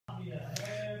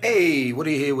Hey, what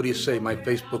do you hear? What do you say? My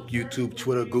Facebook, YouTube,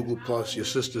 Twitter, Google+, your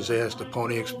sister's ass, the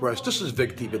Pony Express. This is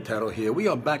Vic DiBitetto here. We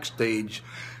are backstage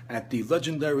at the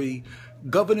legendary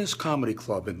Governor's Comedy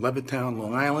Club in Levittown,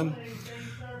 Long Island.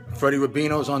 Freddie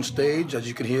Rubino's on stage, as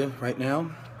you can hear right now.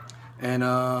 And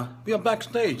we are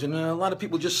backstage, and a lot of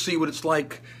people just see what it's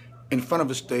like in front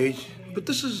of a stage. But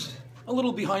this is a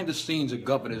little behind the scenes at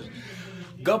Governor's.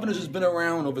 Governor's has been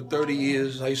around over 30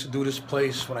 years. I used to do this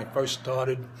place when I first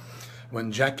started, when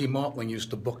Jackie Martling used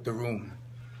to book the room.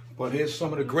 But here's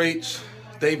some of the greats.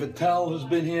 David Tell, who's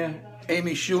been here,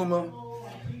 Amy Schumer,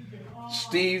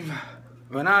 Steve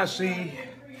Vanassi,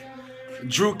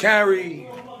 Drew Carey,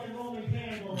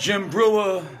 Jim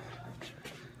Brewer,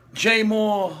 Jay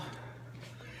Moore,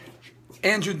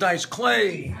 Andrew Dice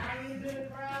Clay,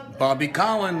 Bobby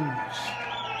Collins,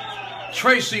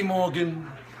 Tracy Morgan,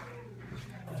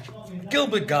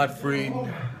 Gilbert Gottfried,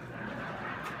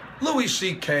 Louis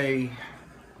C.K.,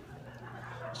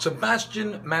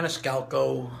 Sebastian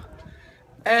Maniscalco,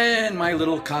 and my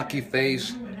little cocky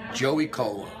face, Joey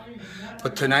Cole.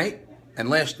 But tonight and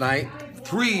last night,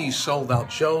 3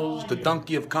 sold-out shows. The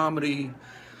Donkey of Comedy,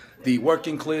 the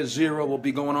Working Clear Zero will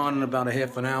be going on in about a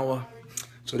half an hour.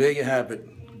 So there you have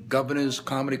it. Governor's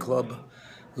Comedy Club,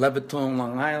 Levittown,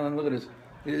 Long Island. Look at this.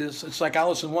 It's like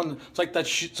Alice in Wonderland. It's like that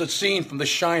scene from The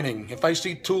Shining. If I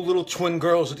see 2 little twin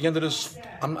girls at the end of this,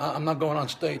 I'm not going on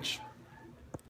stage.